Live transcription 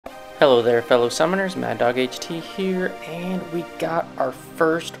Hello there, fellow summoners. Mad Dog HT here, and we got our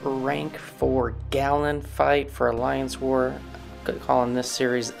first rank 4 Galan fight for Alliance War. Calling this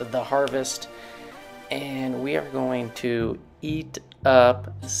series The Harvest, and we are going to eat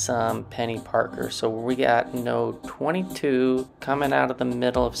up some Peni Parker. So we got node 22 coming out of the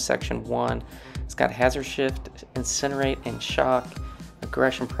middle of section 1. It's got Hazard Shift, Incinerate, and Shock,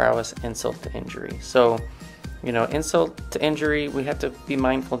 Aggression, Prowess, Insult to Injury. So, you know, insult to injury, we have to be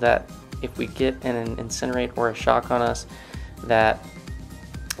mindful that if we get an Incinerate or a Shock on us, that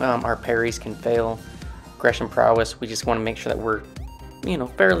our parries can fail. Aggression, Prowess, we just want to make sure that we're, you know,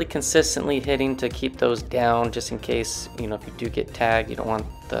 fairly consistently hitting to keep those down, just in case, you know, if you do get tagged, you don't want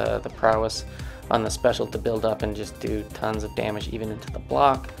the Prowess on the special to build up and just do tons of damage even into the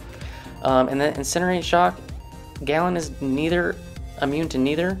block. And then Incinerate, Shock, Galan is immune to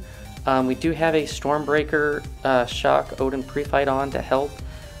neither. We do have a Stormbreaker Shock Odin pre-fight on to help,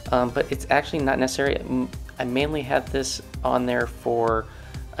 but it's actually not necessary. I mainly had this on there for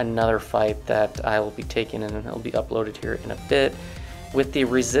another fight that I will be taking, and it'll be uploaded here in a bit, with the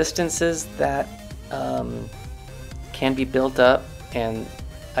resistances that can be built up, and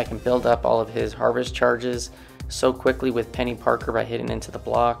I can build up all of his harvest charges so quickly with Peni Parker by hitting into the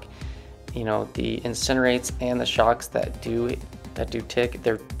block. You know, the Incinerates and the Shocks that do tick,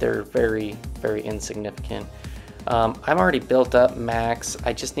 they're very, very insignificant. I'm already built up max.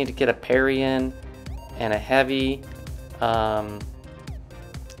 I just need to get a parry in and a heavy. Do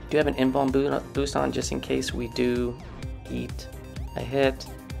have an invuln boost on just in case we do eat a hit,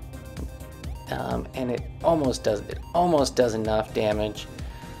 and it almost does enough damage,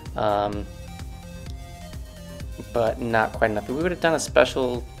 but not quite enough. If we would have done a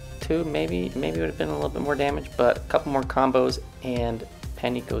special too, maybe it would have been a little bit more damage, but a couple more combos and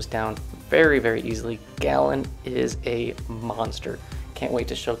Peni goes down very, very easily. Galan is a monster. Can't wait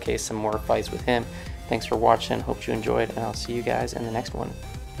to showcase some more fights with him. Thanks for watching. Hope you enjoyed, and I'll see you guys in the next one.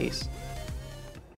 Peace.